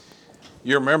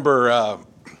You remember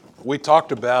we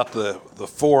talked about the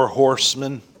four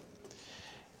horsemen,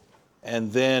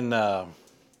 and then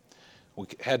we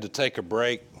had to take a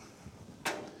break.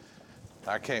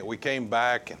 We came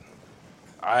back, and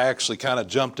I actually kind of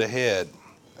jumped ahead,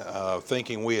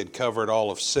 thinking we had covered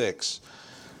all of 6.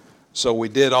 So we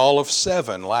did all of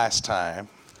 7 last time,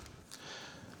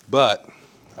 but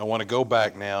I want to go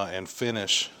back now and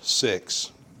finish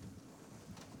 6.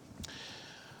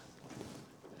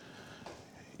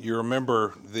 You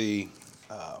remember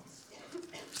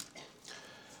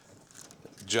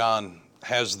John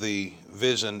has the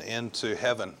vision into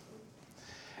heaven,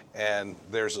 and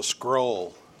there's a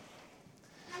scroll,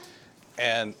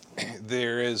 and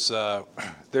there's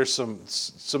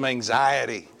some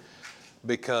anxiety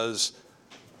because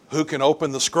who can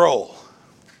open the scroll?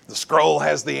 The scroll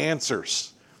has the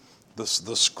answers. The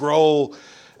scroll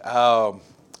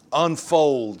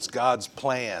unfolds God's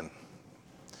plan.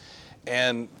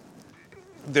 And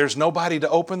there's nobody to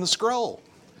open the scroll.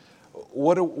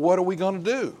 What are we going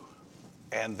to do?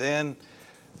 And then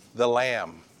the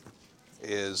Lamb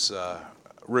is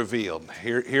revealed.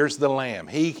 Here's the Lamb.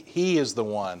 He is the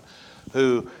one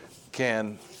who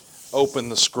can open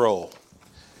the scroll.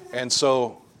 And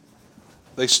so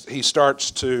he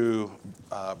starts to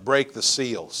break the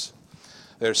seals.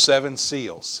 There's 7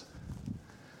 seals.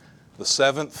 The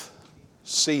 7th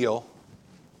seal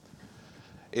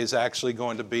is actually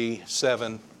going to be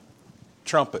 7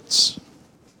 trumpets.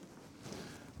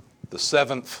 The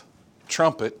 7th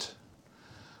trumpet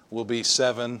will be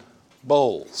 7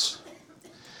 bowls.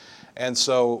 And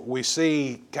so we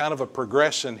see kind of a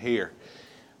progression here.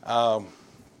 Some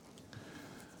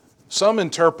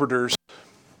interpreters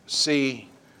see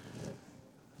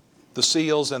the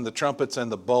seals and the trumpets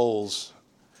and the bowls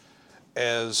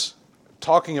as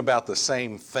talking about the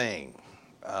same thing.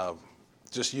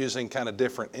 Just using kind of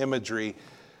different imagery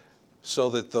so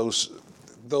that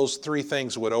those 3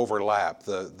 things would overlap.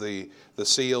 The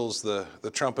seals,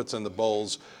 the trumpets, and the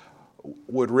bowls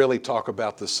would really talk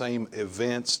about the same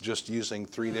events, just using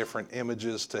 3 different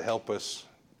images to help us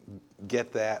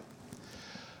get that.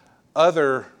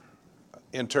 Other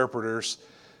interpreters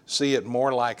see it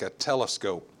more like a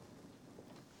telescope,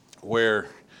 where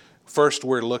first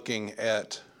we're looking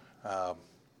at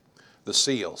the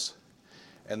seals,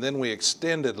 and then we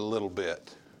extend it a little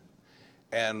bit,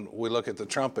 and we look at the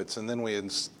trumpets, and then we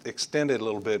extend it a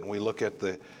little bit, and we look at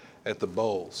the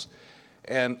bowls.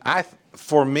 And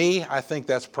for me, I think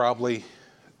that's probably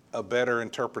a better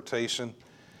interpretation.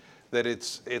 That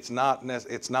it's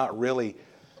not really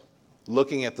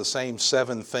looking at the same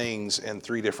 7 things in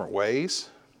 3 different ways,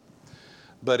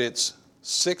 but it's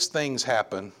 6 things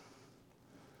happen.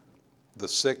 The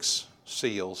 6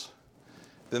 seals.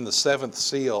 Then the 7th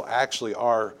seal actually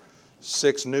are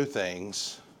 6 new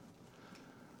things,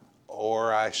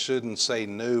 or I shouldn't say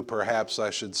new, perhaps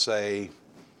I should say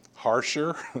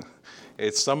harsher.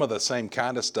 It's some of the same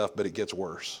kind of stuff, but it gets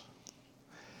worse.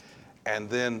 And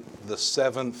then the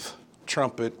 7th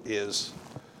trumpet is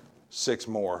 6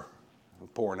 more,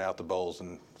 pouring out the bowls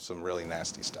and some really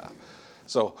nasty stuff.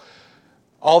 So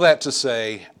all that to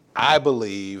say, I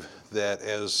believe that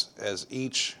as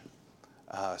each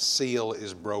seal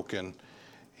is broken,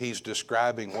 he's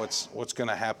describing what's going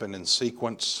to happen in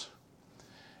sequence.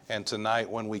 And tonight,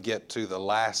 when we get to the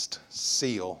last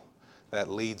seal, that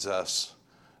leads us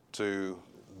to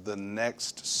the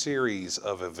next series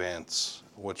of events,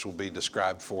 which will be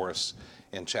described for us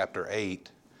in chapter 8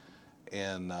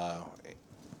 in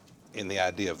the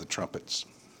idea of the trumpets.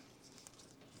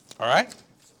 All right?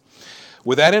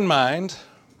 With that in mind,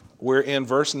 we're in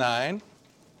verse 9.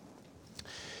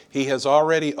 He has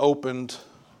already opened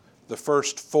the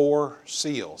first 4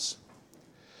 seals.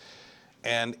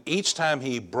 And each time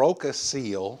he broke a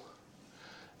seal,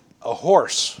 a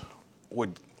horse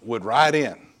would ride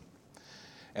in.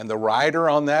 And the rider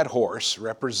on that horse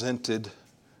represented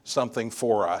something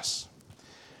for us.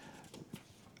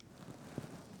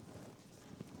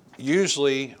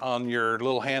 Usually on your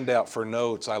little handout for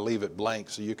notes, I leave it blank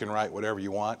so you can write whatever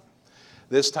you want.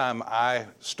 This time I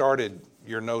started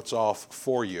your notes off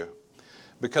for you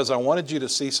because I wanted you to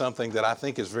see something that I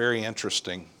think is very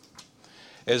interesting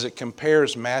as it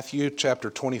compares Matthew chapter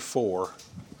 24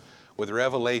 with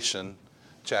Revelation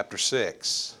chapter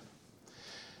 6.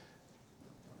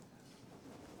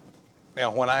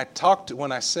 Now, when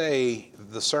I say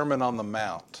the Sermon on the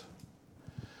Mount,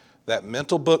 that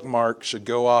mental bookmark should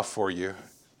go off for you,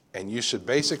 and you should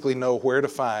basically know where to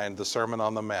find the Sermon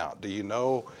on the Mount.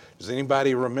 Does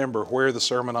anybody remember where the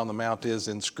Sermon on the Mount is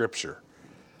in Scripture?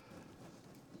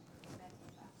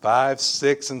 5,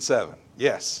 6, and 7.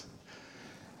 Yes.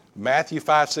 Matthew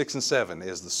 5, 6, and 7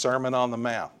 is the Sermon on the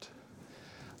Mount.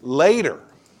 Later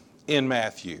in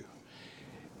Matthew,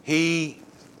 he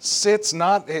sits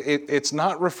it's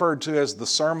not referred to as the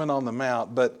Sermon on the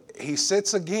Mount, but he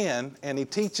sits again and he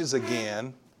teaches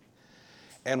again,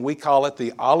 and we call it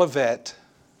the Olivet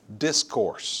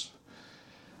Discourse.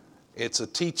 It's a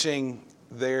teaching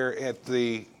there at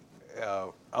the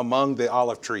among the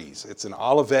olive trees. It's an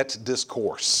Olivet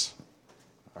Discourse.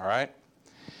 All right?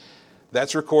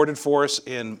 That's recorded for us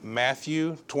in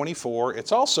Matthew 24.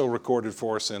 It's also recorded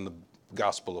for us in the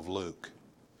Gospel of Luke.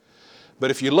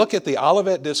 But if you look at the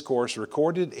Olivet Discourse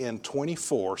recorded in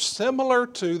 24, similar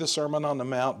to the Sermon on the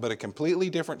Mount, but a completely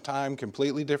different time,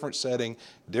 completely different setting,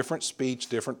 different speech,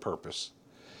 different purpose.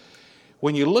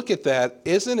 When you look at that,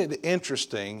 isn't it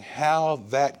interesting how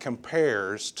that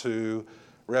compares to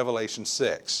Revelation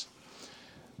 6?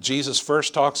 Jesus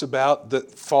first talks about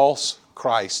that false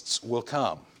Christs will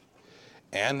come.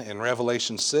 And in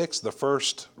Revelation 6, the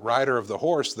first rider of the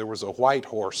horse, there was a white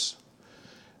horse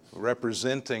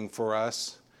representing for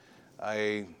us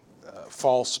a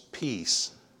false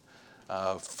peace.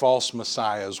 False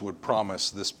messiahs would promise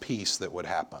this peace that would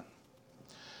happen.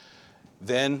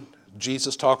 Then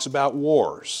Jesus talks about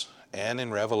wars. And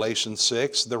in Revelation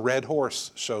 6, the red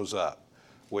horse shows up,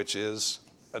 which is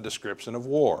a description of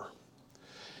war.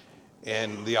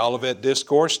 In the Olivet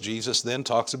Discourse, Jesus then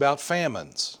talks about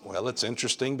famines. Well, it's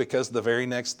interesting because the very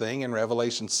next thing in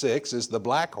Revelation 6 is the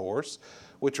black horse,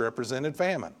 which represented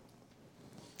famine.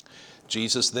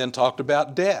 Jesus then talked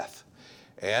about death.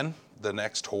 And the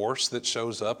next horse that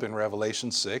shows up in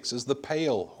Revelation 6 is the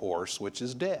pale horse, which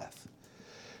is death.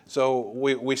 So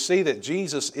we see that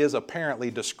Jesus is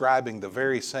apparently describing the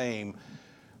very same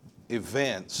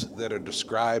events that are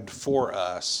described for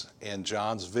us in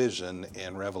John's vision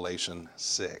in Revelation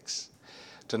 6.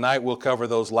 Tonight we'll cover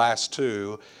those last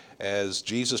two. As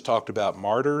Jesus talked about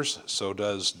martyrs, so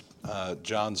does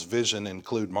John's vision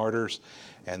include martyrs.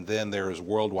 And then there is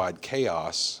worldwide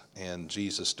chaos in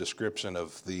Jesus' description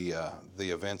of the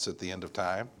events at the end of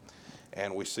time.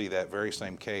 And we see that very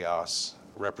same chaos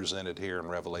represented here in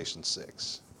Revelation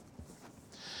 6.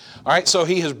 All right, so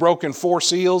he has broken 4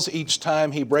 seals. Each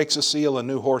time he breaks a seal, a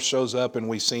new horse shows up, and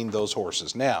we've seen those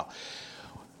horses. Now,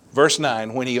 verse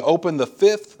 9, when he opened the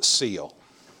 5th seal,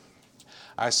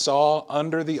 I saw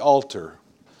under the altar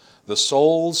the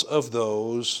souls of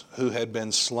those who had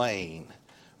been slain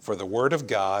for the word of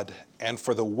God and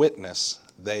for the witness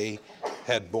they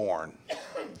had borne.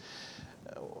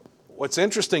 What's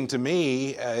interesting to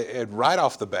me, right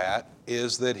off the bat,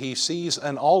 is that he sees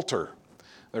an altar.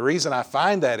 The reason I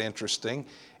find that interesting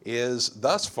is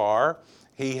thus far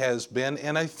he has been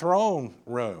in a throne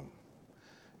room,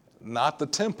 not the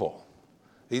temple.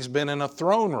 He's been in a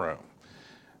throne room.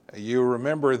 You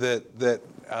remember that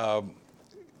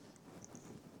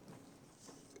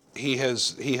he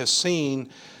has seen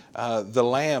the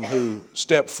Lamb who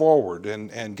stepped forward,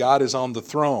 and God is on the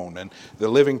throne, and the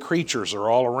living creatures are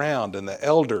all around, and the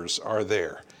elders are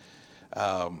there.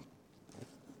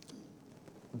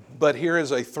 But here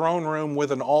is a throne room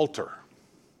with an altar.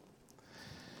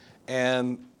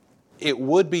 And it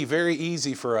would be very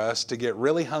easy for us to get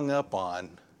really hung up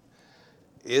on,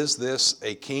 is this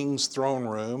a king's throne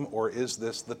room or is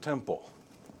this the temple?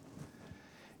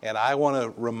 And I want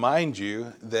to remind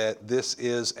you that this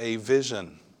is a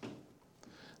vision.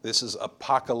 This is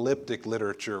apocalyptic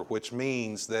literature, which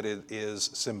means that it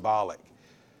is symbolic,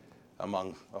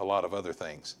 among a lot of other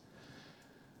things.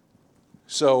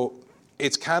 So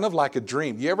it's kind of like a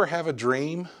dream. You ever have a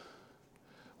dream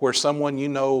where someone you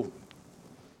know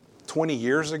 20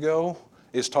 years ago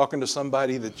is talking to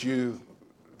somebody that you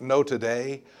know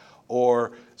today,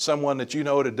 or someone that you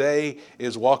know today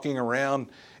is walking around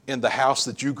in the house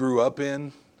that you grew up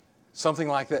in? Something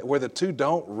like that, where the two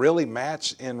don't really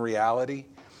match in reality.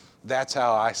 That's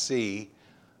how I see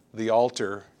the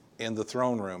altar in the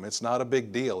throne room. It's not a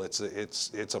big deal. It's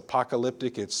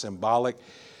apocalyptic, it's symbolic.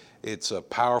 It's a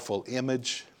powerful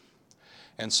image.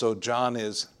 And so John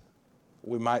is,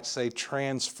 we might say,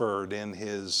 transferred in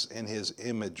his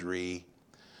imagery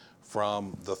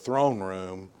from the throne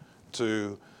room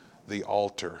to the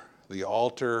altar. The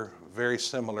altar, very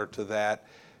similar to that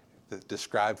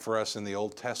described for us in the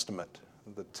Old Testament,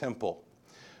 the temple,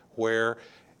 where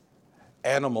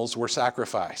animals were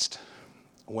sacrificed.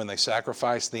 When they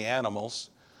sacrificed the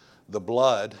animals, the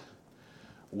blood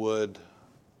would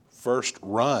first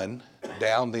run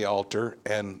down the altar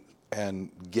and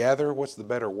gather, what's the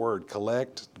better word,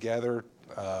 collect, gather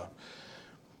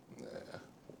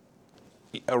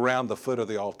around the foot of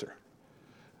the altar.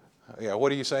 Yeah,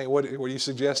 what are you saying? What are you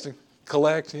suggesting?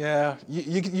 Collect? Yeah,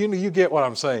 you get what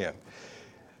I'm saying.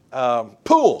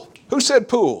 Pool. Who said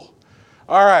pool?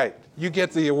 All right, you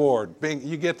get the award.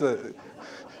 You get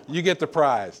the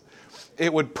prize.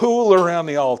 It would pool around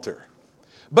the altar.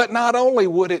 But not only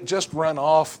would it just run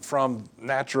off from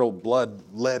natural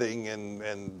bloodletting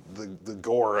and the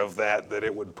gore of that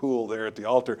it would pool there at the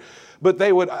altar, but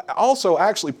they would also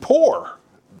actually pour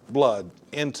blood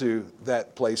into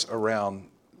that place around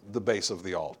the base of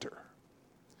the altar,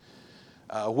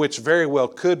 which very well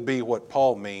could be what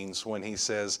Paul means when he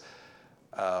says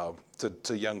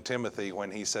to young Timothy,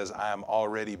 when he says, I am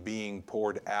already being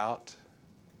poured out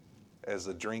as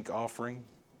a drink offering.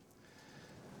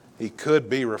 He could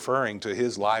be referring to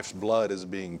his life's blood as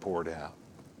being poured out.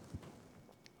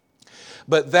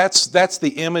 But that's the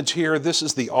image here. This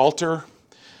is the altar,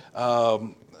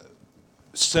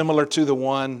 similar to the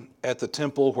one at the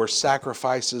temple where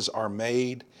sacrifices are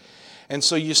made. And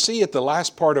so you see at the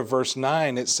last part of verse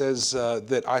 9, it says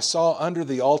that I saw under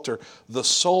the altar the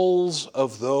souls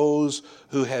of those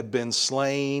who had been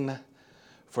slain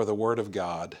for the word of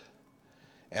God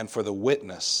and for the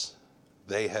witness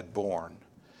they had borne.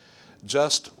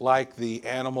 Just like the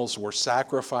animals were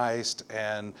sacrificed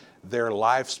and their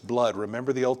life's blood.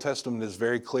 Remember, the Old Testament is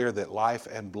very clear that life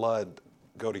and blood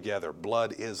go together.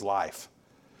 Blood is life.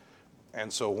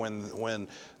 And so when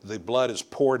the blood is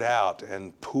poured out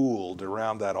and pooled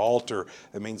around that altar,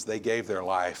 it means they gave their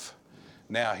life.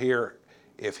 Now here,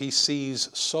 if he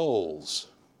sees souls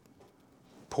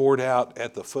poured out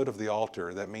at the foot of the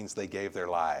altar, that means they gave their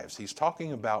lives. He's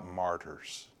talking about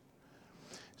martyrs.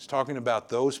 He's talking about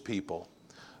those people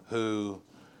who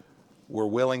were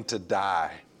willing to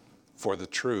die for the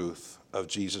truth of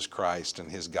Jesus Christ and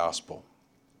his gospel.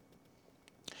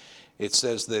 It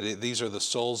says that these are the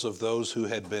souls of those who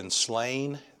had been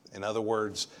slain. In other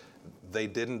words, they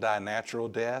didn't die natural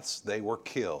deaths. They were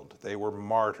killed. They were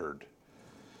martyred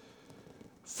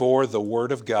for the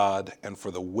word of God and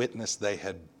for the witness they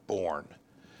had borne.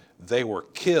 They were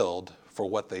killed for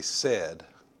what they said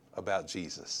about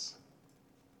Jesus.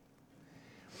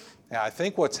 Now, I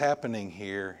think what's happening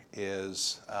here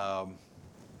is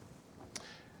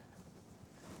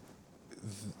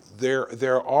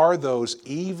there are those,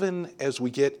 even as we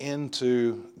get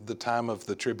into the time of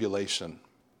the tribulation,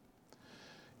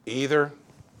 either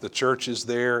the church is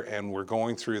there and we're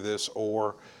going through this,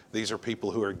 or these are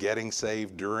people who are getting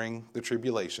saved during the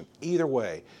tribulation. Either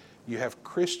way, you have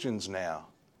Christians now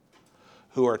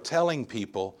who are telling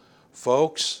people,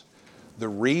 folks, the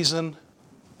reason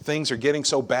things are getting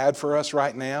so bad for us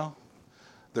right now,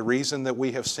 the reason that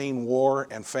we have seen war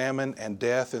and famine and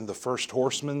death in the first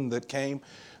horseman that came,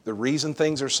 the reason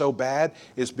things are so bad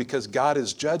is because God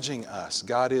is judging us.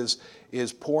 God is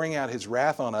pouring out his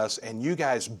wrath on us, and you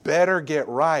guys better get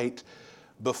right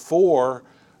before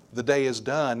the day is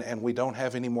done and we don't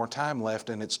have any more time left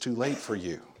and it's too late for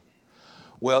you.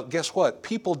 Well, guess what?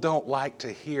 People don't like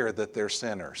to hear that they're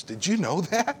sinners. Did you know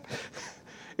that?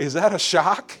 Is that a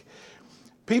shock?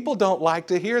 People don't like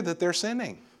to hear that they're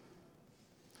sinning.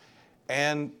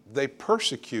 And they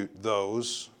persecute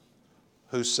those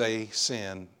who say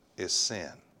sin is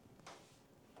sin.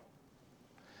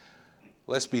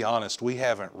 Let's be honest, we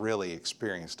haven't really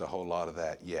experienced a whole lot of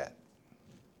that yet.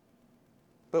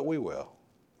 But we will.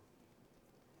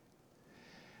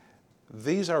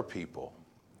 These are people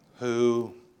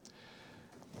who,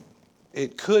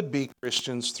 it could be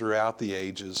Christians throughout the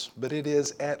ages, but it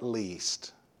is at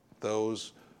least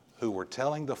those who were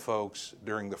telling the folks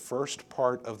during the first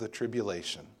part of the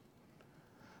tribulation,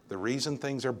 the reason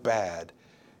things are bad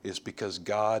is because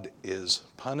God is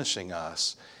punishing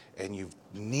us, and you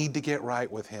need to get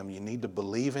right with him. You need to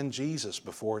believe in Jesus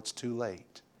before it's too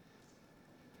late.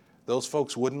 Those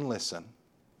folks wouldn't listen,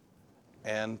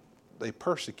 and they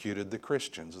persecuted the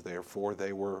Christians. Therefore,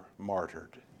 they were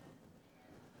martyred.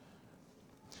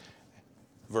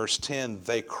 Verse 10,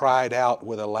 they cried out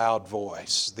with a loud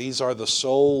voice. These are the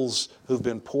souls who've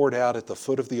been poured out at the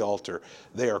foot of the altar.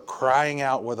 They are crying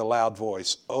out with a loud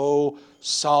voice, O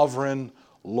sovereign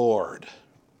Lord,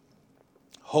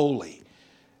 holy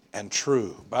and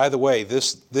true. By the way,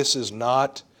 this is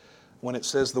not, when it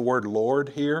says the word Lord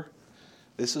here,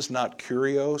 this is not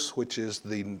kurios, which is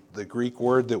the Greek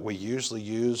word that we usually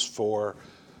use for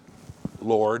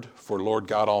Lord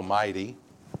God Almighty.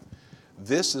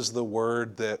 This is the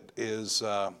word that is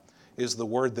the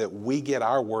word that we get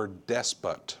our word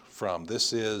despot from.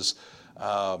 This is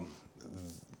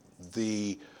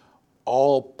the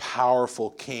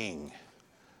all-powerful king,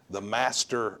 the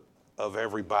master of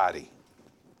everybody.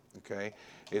 Okay,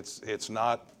 it's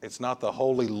not the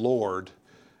Holy Lord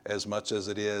as much as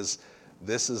it is.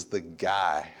 This is the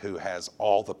guy who has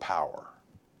all the power.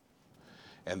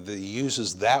 And he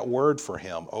uses that word for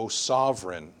him, O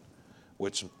sovereign,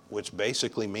 which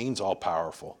basically means all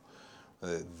powerful,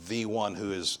 the one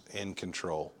who is in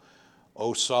control.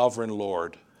 O sovereign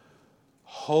Lord,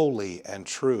 holy and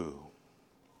true,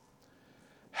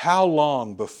 how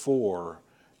long before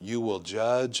you will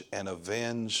judge and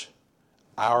avenge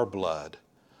our blood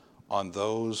on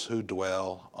those who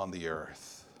dwell on the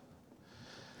earth?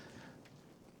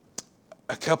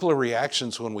 A couple of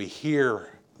reactions when we hear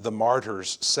the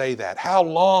martyrs say that. How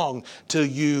long till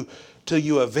you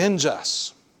avenge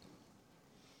us?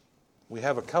 We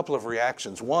have a couple of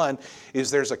reactions. One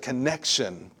is there's a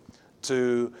connection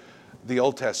to the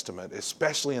Old Testament,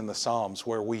 especially in the Psalms,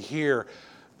 where we hear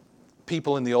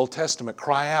people in the Old Testament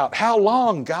cry out, how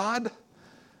long, God,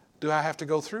 do I have to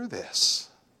go through this?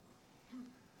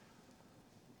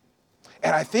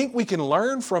 And I think we can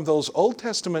learn from those Old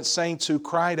Testament saints who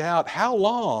cried out, how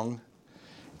long?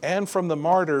 And from the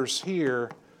martyrs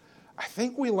here, I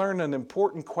think we learn an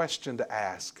important question to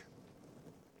ask.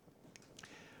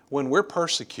 When we're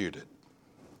persecuted,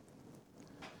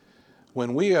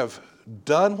 when we have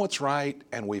done what's right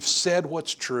and we've said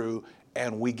what's true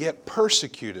and we get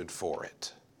persecuted for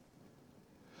it,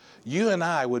 you and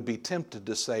I would be tempted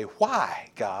to say, why,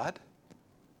 God?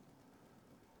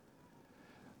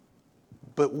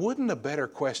 But wouldn't a better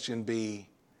question be,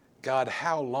 God,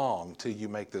 how long till you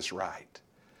make this right?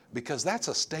 Because that's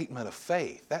a statement of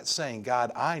faith. That's saying,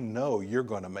 God, I know you're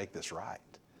going to make this right.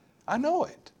 I know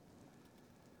it.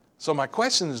 So my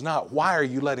question is not, why are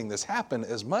you letting this happen,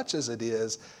 as much as it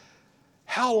is,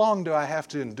 how long do I have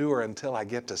to endure until I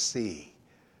get to see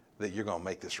that you're going to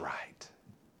make this right?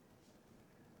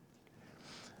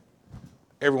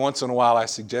 Every once in a while, I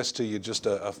suggest to you just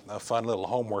a fun little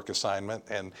homework assignment.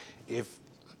 And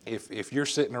if you're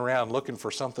sitting around looking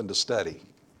for something to study,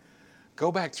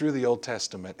 go back through the Old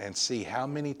Testament and see how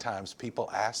many times people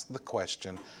ask the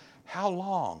question, how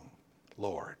long,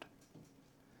 Lord?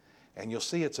 And you'll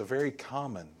see it's a very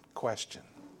common question.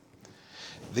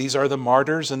 These are the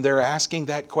martyrs, and they're asking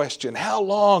that question, how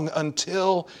long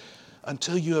until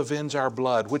you avenge our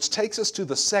blood? Which takes us to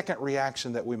the second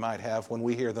reaction that we might have when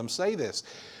we hear them say this.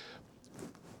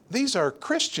 These are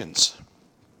Christians.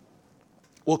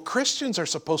 Well, Christians are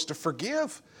supposed to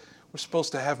forgive. We're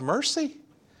supposed to have mercy.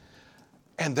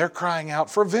 And they're crying out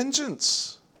for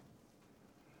vengeance.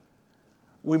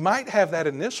 We might have that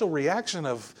initial reaction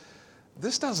of,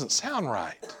 this doesn't sound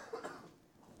right.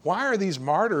 Why are these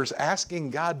martyrs asking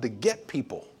God to get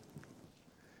people?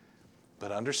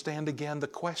 But understand again the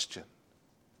question.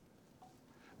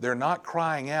 They're not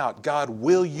crying out, God,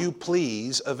 will you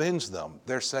please avenge them?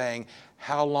 They're saying,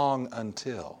 how long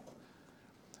until?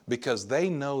 Because they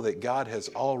know that God has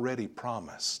already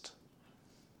promised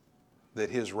that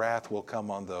his wrath will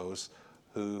come on those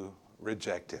who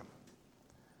reject him.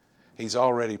 He's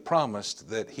already promised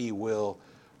that he will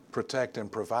protect and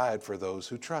provide for those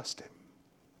who trust him.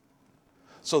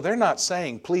 So they're not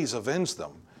saying, please avenge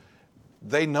them.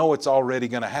 They know it's already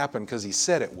going to happen because he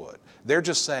said it would. They're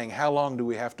just saying, how long do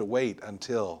we have to wait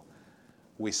until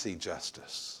we see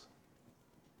justice?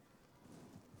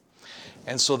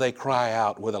 And so they cry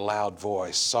out with a loud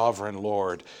voice, Sovereign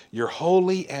Lord, you're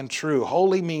holy and true.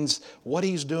 Holy means what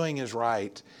he's doing is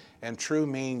right, and true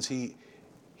means he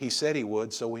said he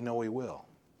would, so we know he will.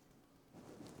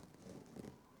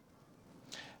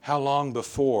 How long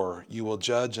before you will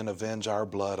judge and avenge our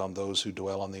blood on those who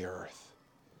dwell on the earth?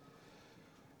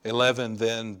 11,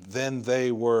 then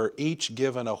they were each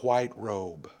given a white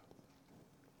robe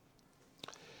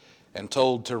and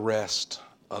told to rest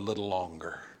a little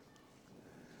longer.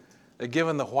 They're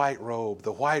given the white robe.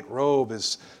 The white robe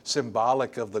is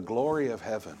symbolic of the glory of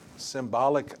heaven,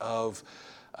 symbolic of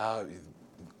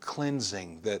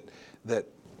cleansing, that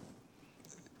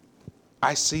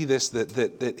I see this,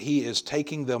 that he is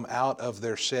taking them out of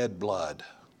their shed blood.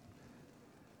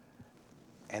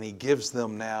 And he gives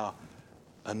them now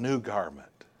a new garment.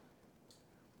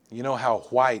 You know how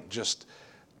white just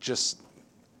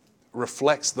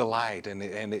reflects the light, and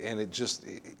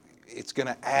it's going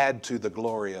to add to the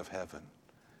glory of heaven.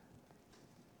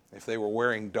 If they were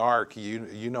wearing dark,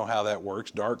 you know how that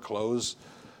works. Dark clothes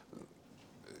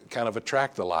kind of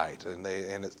attract the light, and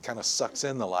it kind of sucks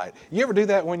in the light. You ever do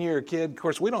that when you're a kid? Of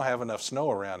course, we don't have enough snow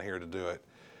around here to do it.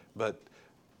 But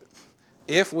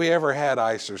if we ever had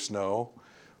ice or snow,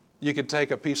 you could take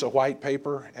a piece of white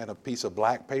paper and a piece of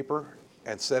black paper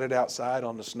and set it outside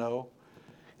on the snow.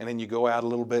 And then you go out a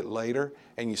little bit later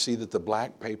and you see that the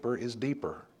black paper is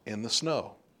deeper in the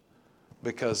snow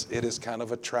because it is kind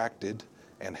of attracted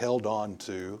and held on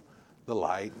to the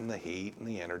light and the heat and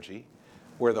the energy,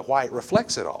 where the white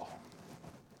reflects it all.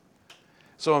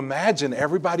 So imagine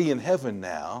everybody in heaven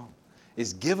now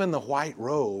is given the white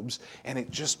robes, and it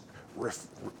just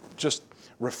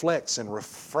reflects and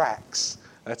refracts.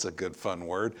 That's a good fun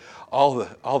word. All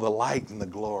the light and the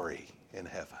glory in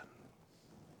heaven.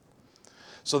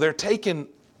 So they're taken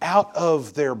out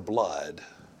of their blood,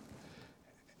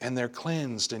 and they're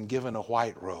cleansed and given a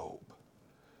white robe.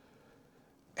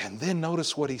 And then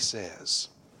notice what he says.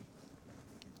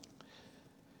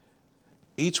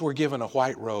 Each were given a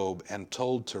white robe and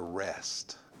told to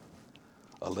rest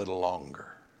a little longer.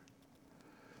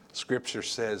 Scripture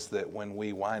says that when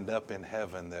we wind up in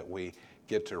heaven, that we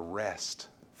get to rest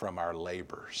from our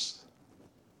labors.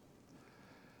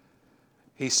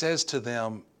 He says to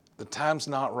them, the time's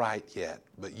not right yet,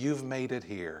 but you've made it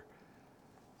here.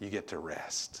 You get to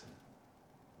rest.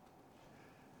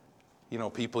 You know,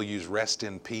 people use rest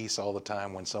in peace all the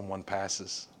time when someone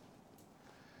passes.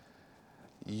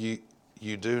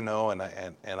 You do know, and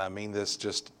I mean this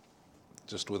just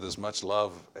with as much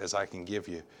love as I can give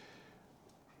you,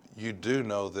 you do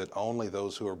know that only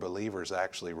those who are believers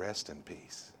actually rest in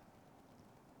peace.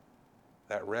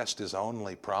 That rest is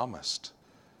only promised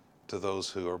to those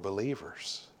who are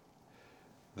believers.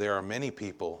 There are many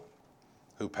people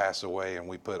who pass away and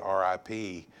we put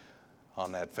RIP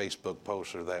on that Facebook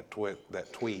post or that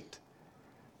tweet,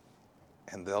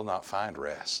 and they'll not find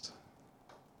rest.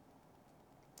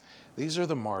 These are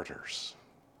the martyrs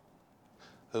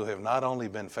who have not only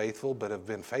been faithful, but have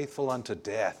been faithful unto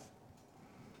death.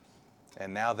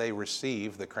 And now they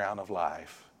receive the crown of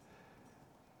life.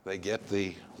 They get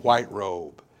the white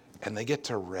robe, and they get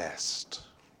to rest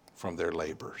from their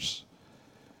labors.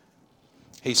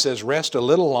 He says, rest a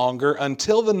little longer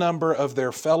until the number of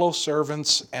their fellow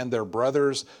servants and their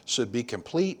brothers should be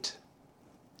complete,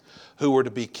 who were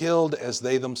to be killed as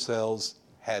they themselves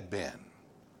had been.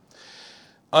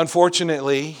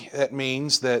 Unfortunately, that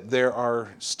means that there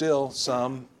are still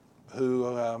some who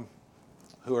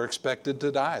are expected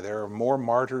to die. There are more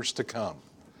martyrs to come.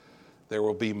 There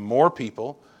will be more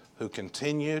people who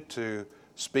continue to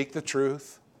speak the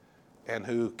truth and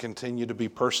who continue to be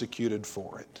persecuted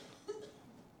for it.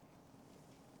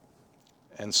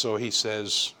 And so he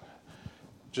says,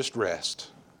 just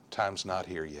rest. Time's not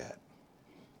here yet.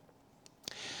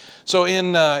 So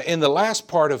in the last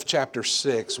part of chapter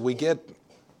 6, we get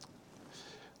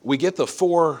the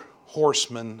 4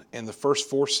 horsemen and the first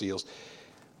 4 seals.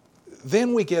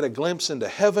 Then we get a glimpse into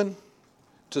heaven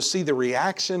to see the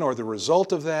reaction or the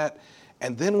result of that.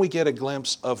 And then we get a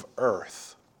glimpse of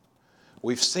earth.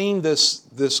 We've seen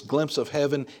this glimpse of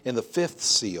heaven in the 5th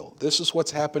seal. This is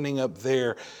what's happening up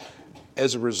there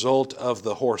as a result of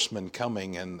the horsemen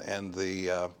coming and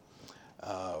the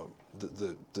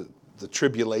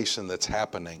tribulation that's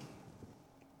happening.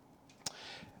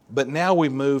 But now we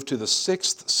move to the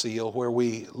 6th seal, where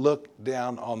we look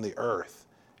down on the earth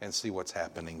and see what's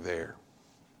happening there.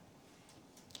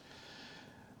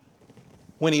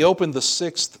 When he opened the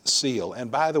 6th seal,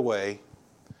 and by the way,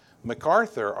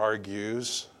 MacArthur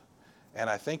argues, and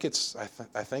I think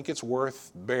it's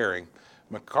worth bearing.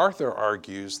 MacArthur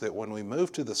argues that when we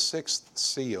move to the 6th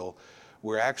seal,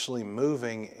 we're actually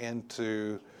moving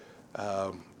into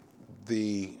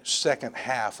the second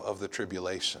half of the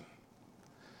tribulation.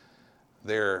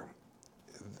 The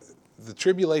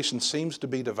tribulation seems to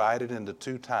be divided into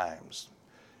 2 times.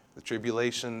 The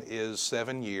tribulation is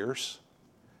 7 years.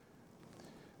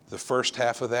 The first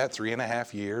half of that,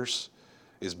 3.5 years,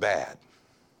 is bad.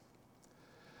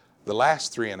 The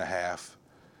last 3.5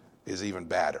 is even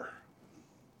badder.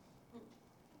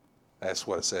 That's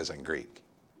what it says in Greek.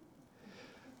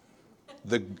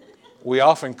 We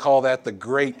often call that the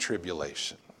Great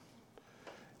Tribulation,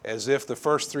 as if the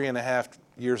first 3.5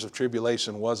 years of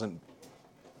tribulation wasn't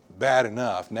bad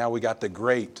enough. Now we got the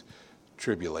Great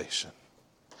Tribulation.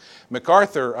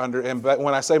 MacArthur, and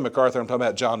when I say MacArthur, I'm talking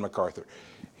about John MacArthur.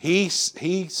 He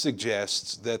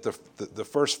suggests that the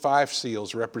first 5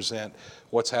 seals represent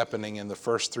what's happening in the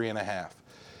first 3.5.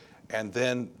 And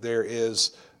then there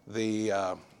is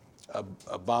the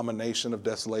abomination of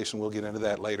desolation. We'll get into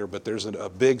that later. But there's a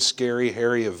big, scary,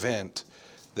 hairy event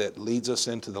that leads us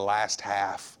into the last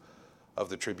half of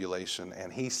the tribulation.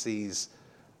 And he sees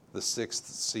the 6th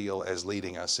seal as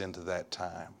leading us into that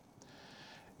time.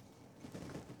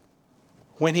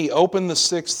 When he opened the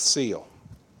 6th seal,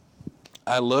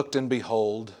 I looked, and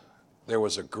behold, there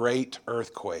was a great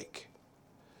earthquake.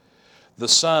 The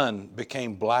sun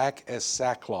became black as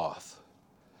sackcloth.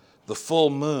 The full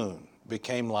moon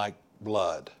became like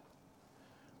blood.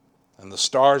 And the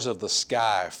stars of the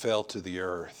sky fell to the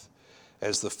earth,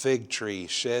 as the fig tree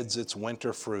sheds its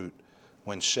winter fruit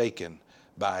when shaken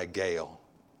by a gale.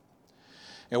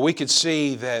 And we could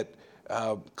see that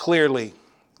Clearly,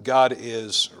 God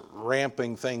is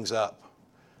ramping things up.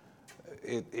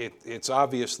 It's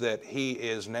obvious that He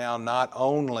is now not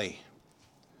only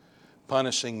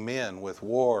punishing men with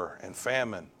war and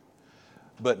famine,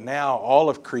 but now all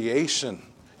of creation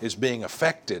is being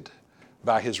affected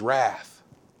by His wrath.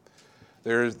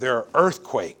 There are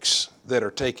earthquakes that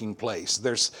are taking place.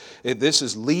 This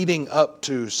is leading up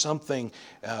to something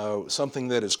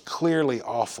that is clearly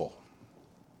awful.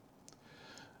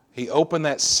 He opened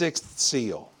that sixth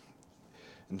seal.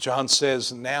 And John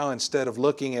says, now instead of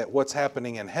looking at what's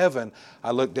happening in heaven,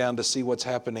 I look down to see what's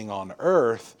happening on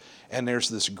earth, and there's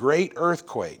this great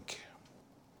earthquake.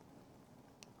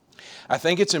 I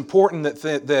think it's important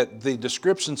that the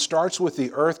description starts with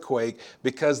the earthquake,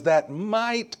 because that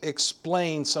might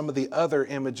explain some of the other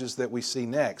images that we see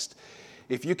next.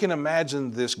 If you can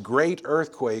imagine this great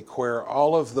earthquake where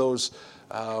all of those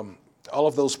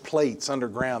plates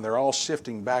underground, they're all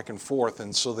shifting back and forth,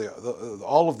 and so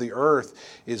all of the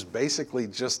earth is basically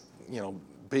just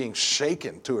being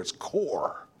shaken to its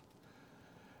core.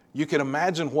 You can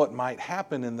imagine what might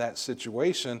happen in that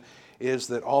situation is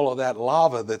that all of that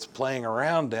lava that's playing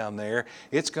around down there,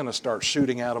 it's going to start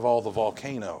shooting out of all the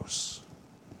volcanoes.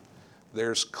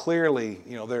 There's clearly,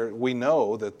 we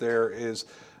know that there is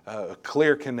a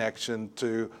clear connection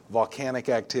to volcanic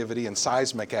activity and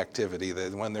seismic activity,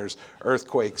 that when there's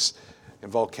earthquakes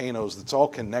and volcanoes, it's all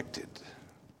connected.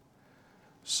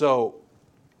 So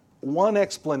one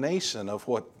explanation of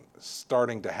what's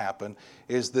starting to happen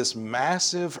is this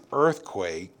massive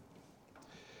earthquake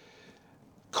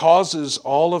causes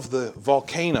all of the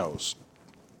volcanoes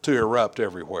to erupt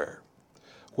everywhere,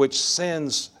 which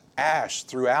sends ash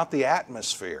throughout the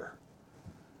atmosphere.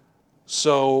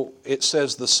 So it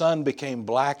says the sun became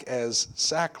black as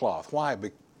sackcloth. Why?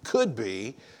 Could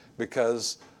be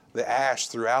because the ash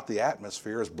throughout the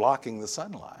atmosphere is blocking the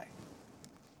sunlight.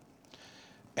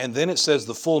 And then it says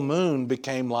the full moon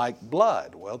became like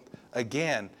blood. Well,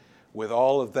 again, with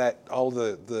all of that, all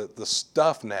the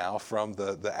stuff now from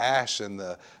the ash and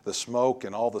the smoke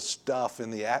and all the stuff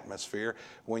in the atmosphere,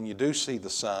 when you do see the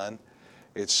sun,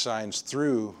 it shines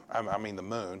through, the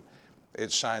moon,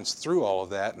 it shines through all of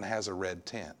that and has a red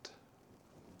tint.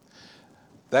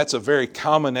 That's a very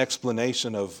common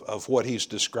explanation of what he's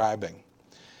describing.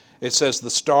 It says the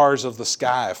stars of the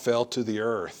sky fell to the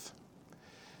earth.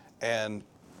 And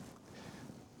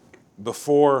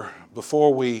before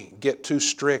we get too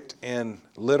strict in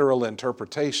literal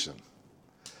interpretation,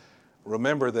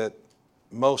 remember that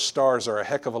most stars are a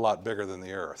heck of a lot bigger than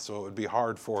the earth. So it would be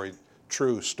hard for a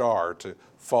true star to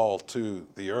fall to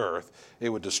the earth. It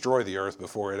would destroy the earth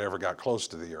before it ever got close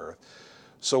to the earth.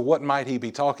 So what might he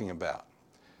be talking about?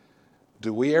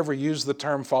 Do we ever use the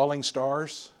term falling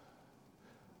stars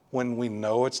when we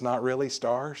know it's not really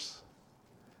stars?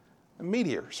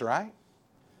 Meteors, right?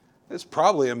 It's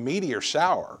probably a meteor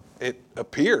shower. It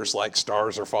appears like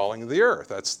stars are falling to the earth.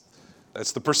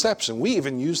 That's the perception. We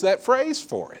even use that phrase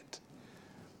for it.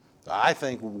 I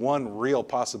think one real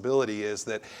possibility is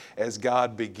that as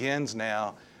God begins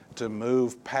now to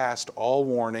move past all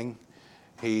warning,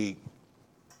 the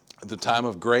time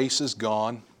of grace is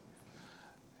gone.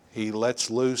 He lets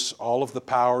loose all of the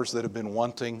powers that have been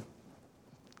wanting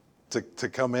to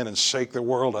come in and shake the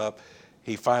world up.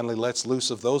 He finally lets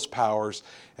loose of those powers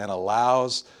and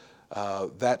allows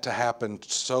that to happen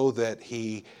so that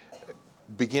he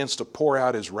begins to pour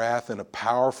out his wrath in a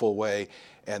powerful way,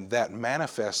 and that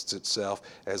manifests itself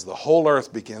as the whole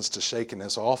earth begins to shake in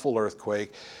this awful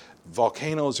earthquake.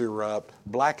 Volcanoes erupt,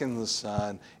 blacken the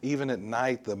sun. Even at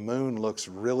night, the moon looks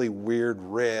really weird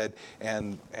red,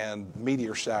 and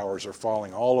meteor showers are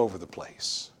falling all over the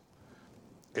place.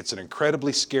 It's an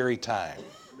incredibly scary time.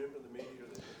 Remember the meteor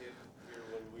that hit here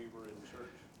when we were in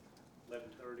church,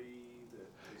 11:30,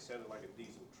 that it sounded like a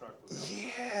diesel truck was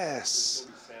coming. Yes. There's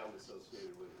going to be sound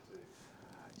associated with it too.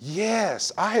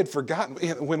 Yes, I had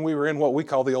forgotten when we were in what we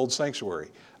call the old sanctuary.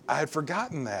 I had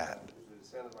forgotten that. It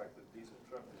sounded like the diesel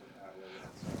truck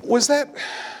was out. Was that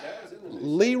That was in the new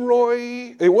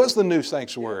Leroy? It was the new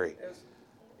sanctuary.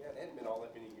 it hadn't been all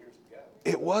that many years ago.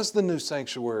 It was the new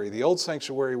sanctuary. The old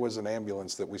sanctuary was an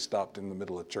ambulance that we stopped in the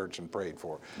middle of church and prayed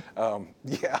for.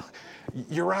 Yeah,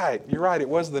 you're right. You're right. It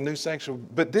was the new sanctuary.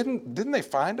 But didn't they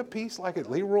find a piece like at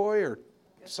Leroy or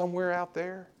somewhere out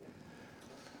there?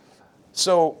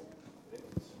 So,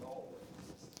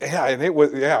 yeah, and it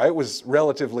was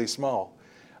relatively small.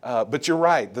 But you're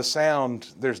right. The sound,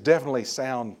 there's definitely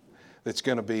sound that's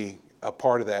going to be a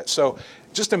part of that. So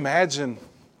just imagine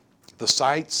the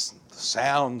sights, the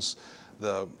sounds,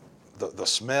 the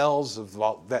smells of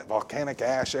that volcanic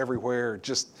ash everywhere.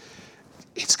 Just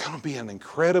It's going to be an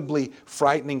incredibly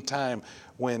frightening time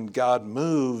when God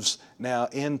moves now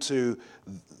into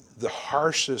the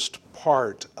harshest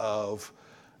part of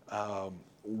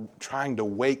trying to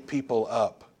wake people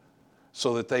up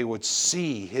so that they would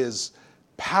see his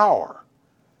power.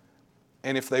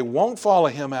 And if they won't follow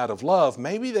him out of love,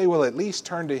 maybe they will at least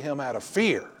turn to him out of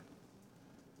fear.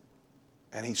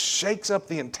 And he shakes up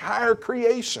the entire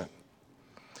creation,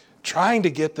 trying to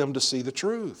get them to see the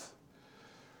truth.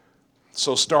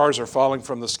 So stars are falling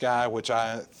from the sky, which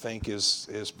I think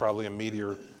is probably a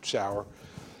meteor shower.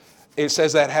 It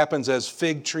says that happens as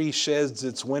fig tree sheds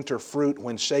its winter fruit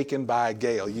when shaken by a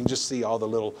gale. You can just see all the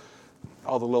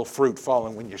little fruit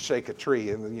falling when you shake a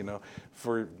tree. And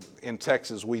in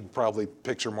Texas, we'd probably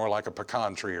picture more like a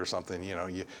pecan tree or something.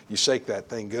 You shake that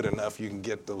thing good enough, you can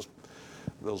get those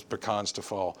pecans to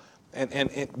fall.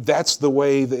 And that's the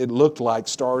way that it looked like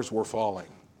stars were falling.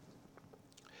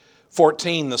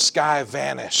 14, the sky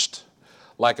vanished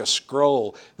like a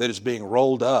scroll that is being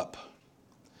rolled up.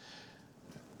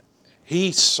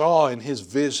 He saw in his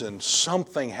vision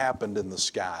something happened in the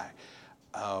sky.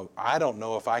 I don't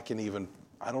know if I can even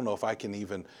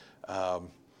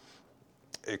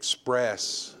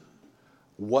express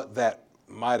what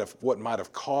might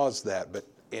have caused that, but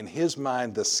in his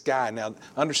mind, the sky. Now,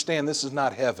 understand, this is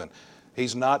not heaven.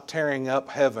 He's not tearing up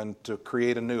heaven to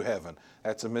create a new heaven.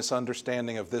 That's a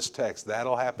misunderstanding of this text.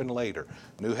 That'll happen later.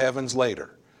 New heavens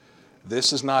later.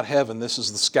 This is not heaven. This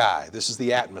is the sky. This is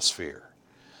the atmosphere.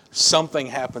 Something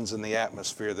happens in the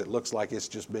atmosphere that looks like it's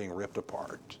just being ripped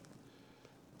apart.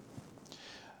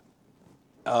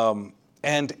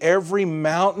 And every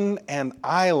mountain and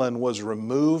island was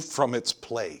removed from its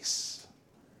place.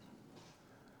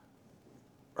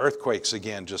 Earthquakes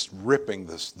again, just ripping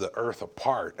the earth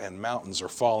apart, and mountains are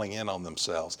falling in on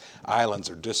themselves. Islands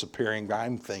are disappearing.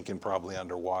 I'm thinking probably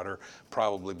underwater,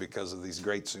 probably because of these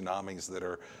great tsunamis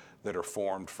that are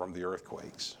formed from the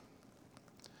earthquakes.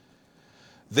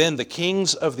 Then the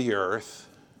kings of the earth,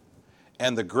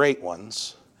 and the great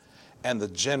ones, and the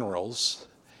generals,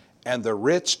 and the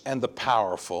rich and the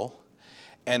powerful,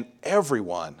 and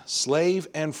everyone, slave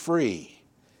and free,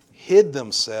 hid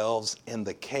themselves in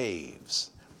the caves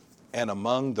and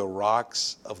among the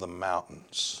rocks of the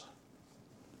mountains.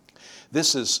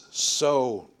 This is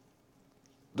so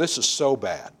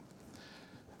bad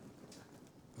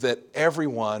that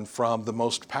everyone, from the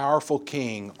most powerful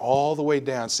king all the way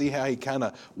down, see how he kind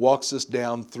of walks us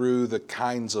down through the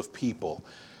kinds of people,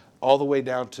 all the way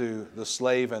down to the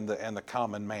slave and the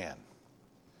common man.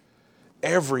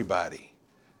 Everybody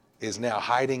is now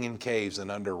hiding in caves and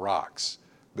under rocks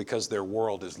because their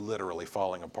world is literally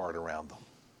falling apart around them.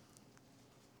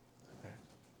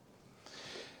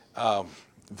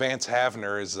 Vance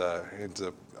Havner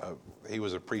he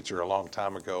was a preacher a long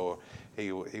time ago.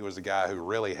 He was a guy who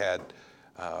really had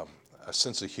a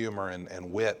sense of humor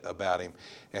and wit about him.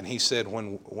 And he said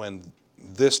when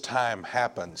this time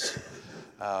happens,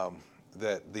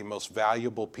 that the most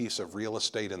valuable piece of real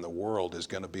estate in the world is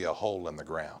going to be a hole in the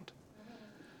ground,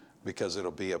 because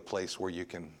it'll be a place where you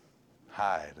can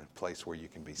hide, a place where you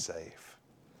can be safe.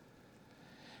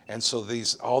 And so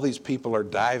all these people are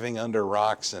diving under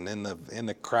rocks and in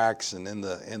the cracks and in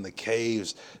the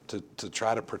caves to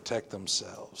try to protect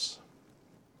themselves.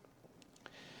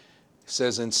 It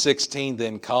says in 16,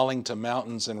 then calling to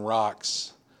mountains and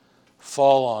rocks,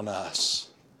 fall on us,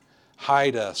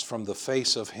 hide us from the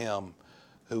face of him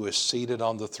who is seated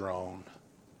on the throne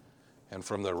and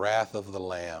from the wrath of the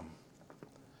Lamb.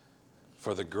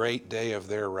 For the great day of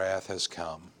their wrath has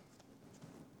come,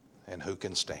 and who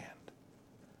can stand?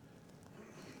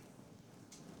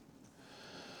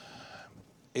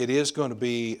 It is going to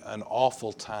be an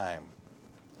awful time.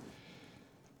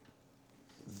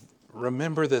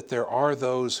 Remember that there are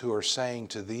those who are saying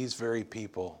to these very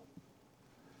people,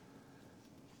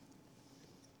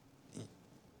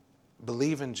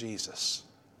 believe in Jesus,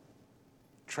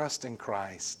 trust in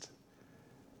Christ,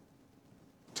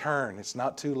 turn, it's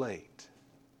not too late.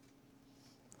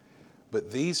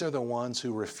 But these are the ones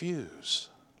who refuse.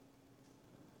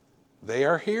 They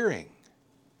are hearing,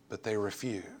 but they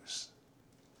refuse.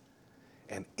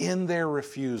 And in their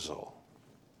refusal,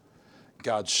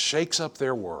 God shakes up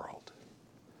their world.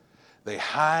 They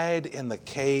hide in the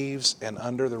caves and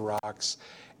under the rocks,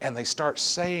 and they start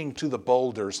saying to the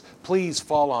boulders, please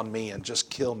fall on me and just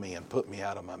kill me and put me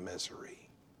out of my misery.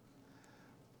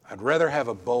 I'd rather have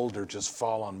a boulder just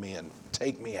fall on me and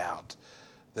take me out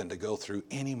than to go through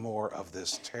any more of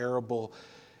this terrible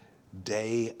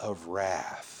day of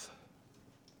wrath.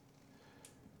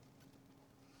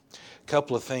 A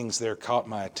couple of things there caught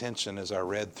my attention as I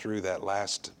read through that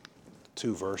last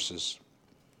two verses.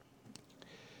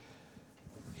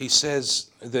 He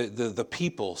says, the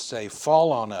people say,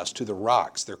 fall on us to the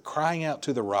rocks. They're crying out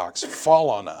to the rocks, fall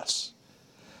on us.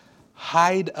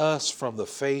 Hide us from the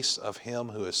face of him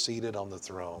who is seated on the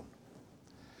throne.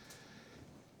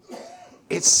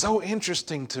 It's so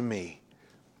interesting to me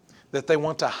that they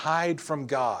want to hide from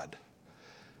God.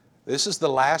 This is the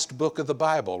last book of the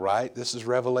Bible, right? This is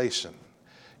Revelation.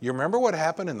 You remember what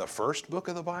happened in the first book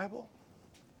of the Bible?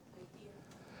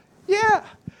 Yeah.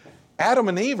 Adam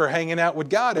and Eve are hanging out with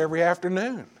God every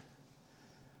afternoon.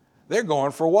 They're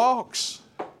going for walks.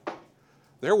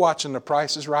 They're watching The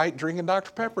Price is Right, drinking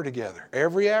Dr. Pepper together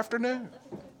every afternoon.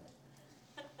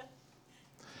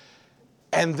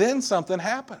 And then something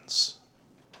happens.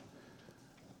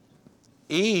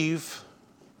 Eve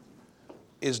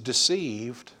is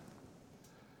deceived,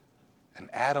 and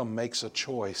Adam makes a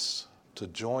choice to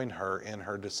join her in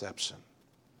her deception.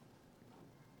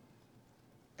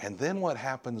 And then what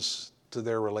happens to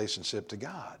their relationship to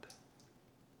God?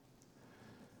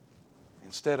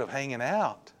 Instead of hanging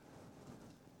out,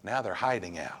 now they're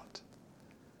hiding out.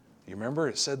 You remember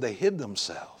it said they hid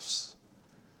themselves.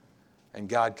 And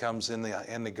God comes in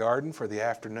the garden for the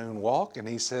afternoon walk, and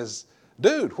he says,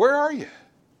 dude, where are you?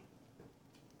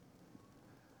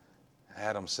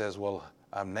 Adam says, well,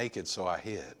 I'm naked, so I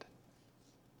hid.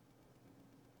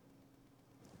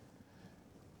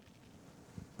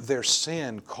 Their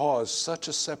sin caused such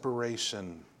a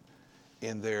separation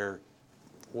in their,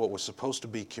 what was supposed to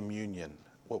be communion,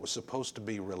 what was supposed to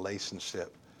be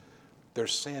relationship. Their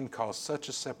sin caused such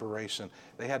a separation,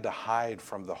 they had to hide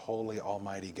from the holy,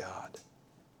 almighty God.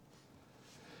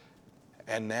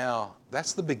 And now,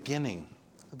 that's the beginning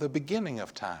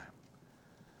of time.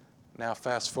 Now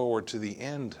fast forward to the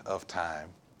end of time,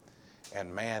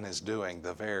 and man is doing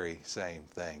the very same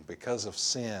thing. Because of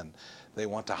sin, they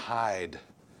want to hide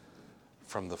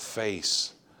from the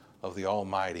face of the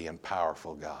almighty and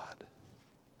powerful God.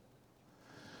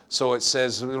 So it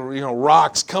says,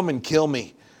 rocks, come and kill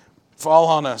me. Fall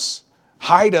on us.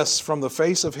 Hide us from the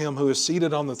face of him who is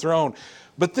seated on the throne.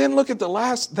 But then look at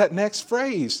that next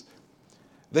phrase.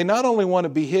 They not only want to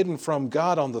be hidden from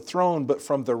God on the throne, but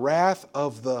from the wrath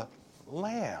of the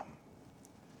Lamb.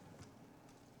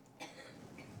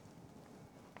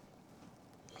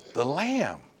 The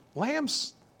Lamb.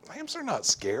 Lambs are not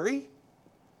scary.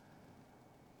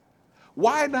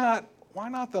 Why not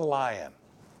the lion?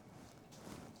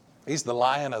 He's the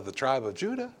Lion of the tribe of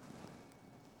Judah.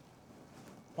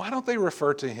 Why don't they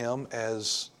refer to him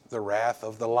as the wrath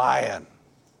of the lion?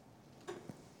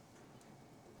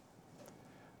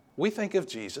 We think of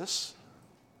Jesus,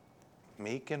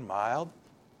 meek and mild,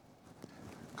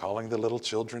 calling the little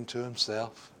children to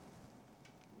himself.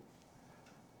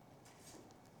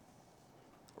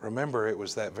 Remember, it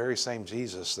was that very same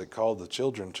Jesus that called the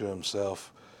children to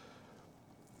himself,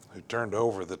 who turned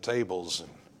over the tables and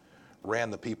ran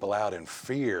the people out in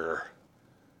fear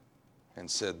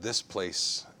and said, this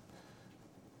place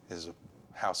is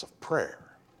a house of prayer.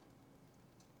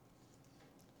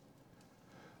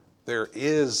 There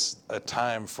is a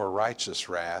time for righteous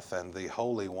wrath, and the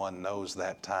Holy One knows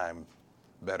that time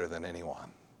better than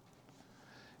anyone.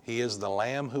 He is the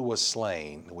Lamb who was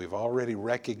slain. We've already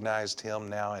recognized him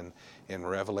now in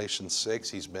Revelation 6.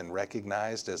 He's been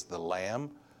recognized as the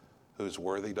Lamb who's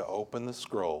worthy to open the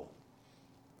scroll.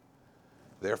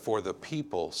 Therefore, the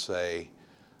people say,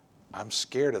 I'm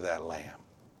scared of that Lamb.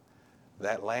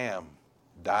 That Lamb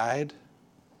died.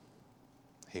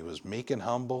 He was meek and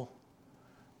humble,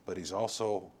 but he's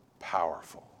also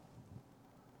powerful.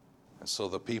 And so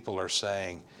the people are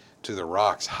saying to the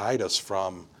rocks, hide us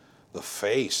from the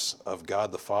face of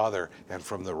God the Father and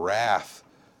from the wrath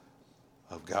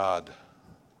of God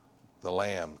the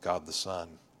Lamb, God the Son.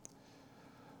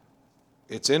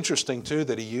 It's interesting, too,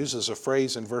 that he uses a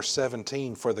phrase in verse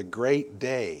 17, for the great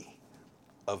day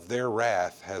of their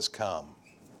wrath has come.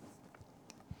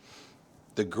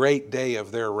 The great day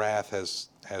of their wrath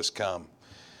has come.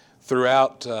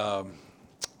 Throughout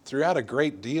a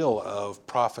great deal of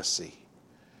prophecy,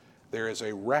 there is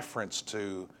a reference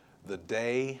to the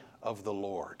day of the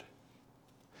Lord.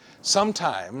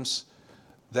 Sometimes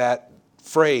that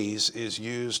phrase is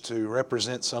used to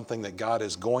represent something that God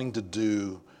is going to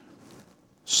do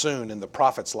soon in the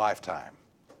prophet's lifetime.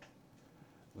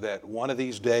 That one of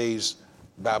these days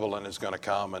Babylon is going to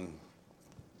come and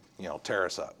tear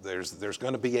us up. There's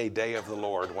going to be a day of the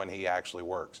Lord when he actually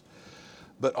works.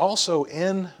 But also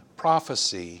in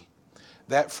prophecy,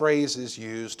 that phrase is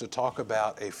used to talk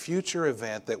about a future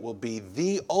event that will be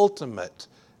the ultimate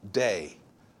day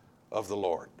of the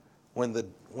Lord.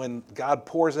 When God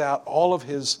pours out all of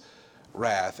his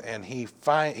wrath and he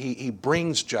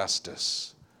brings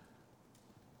justice,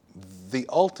 the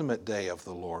ultimate day of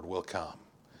the Lord will come.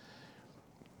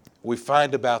 We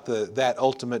find about that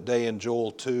ultimate day in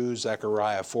Joel 2,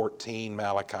 Zechariah 14,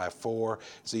 Malachi 4.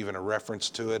 There's even a reference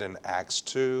to it in Acts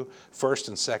 2, 1st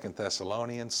and 2nd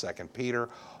Thessalonians, 2nd Peter,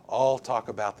 all talk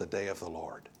about the day of the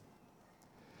Lord.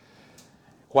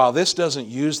 While this doesn't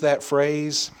use that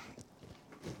phrase,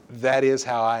 that is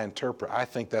how I interpret. I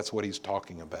think that's what he's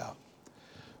talking about.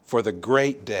 For the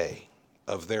great day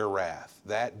of their wrath,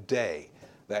 that day,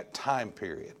 that time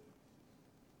period,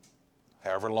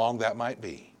 however long that might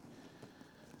be,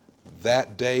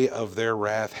 that day of their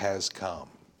wrath has come.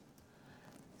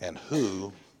 And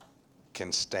who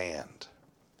can stand?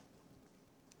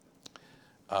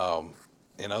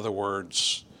 In other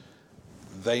words,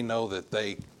 they know that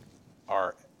they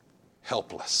are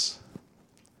helpless.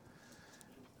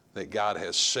 That God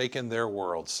has shaken their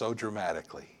world so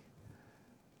dramatically.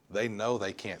 They know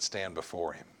they can't stand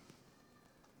before Him.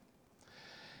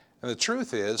 And the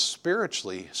truth is,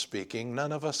 spiritually speaking,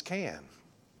 none of us can.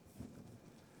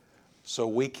 So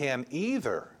we can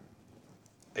either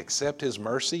accept His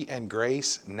mercy and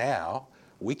grace now.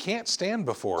 We can't stand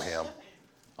before Him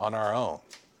on our own.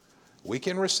 We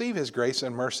can receive His grace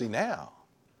and mercy now.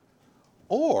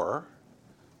 Or,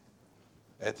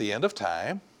 at the end of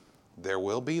time, there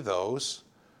will be those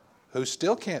who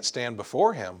still can't stand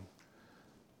before Him,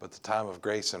 but the time of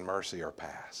grace and mercy are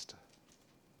past.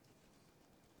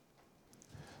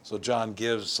 So John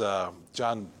gives a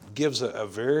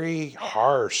very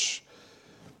harsh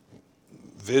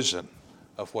vision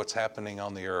of what's happening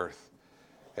on the earth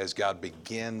as God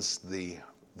begins the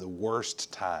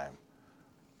worst time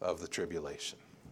of the tribulation.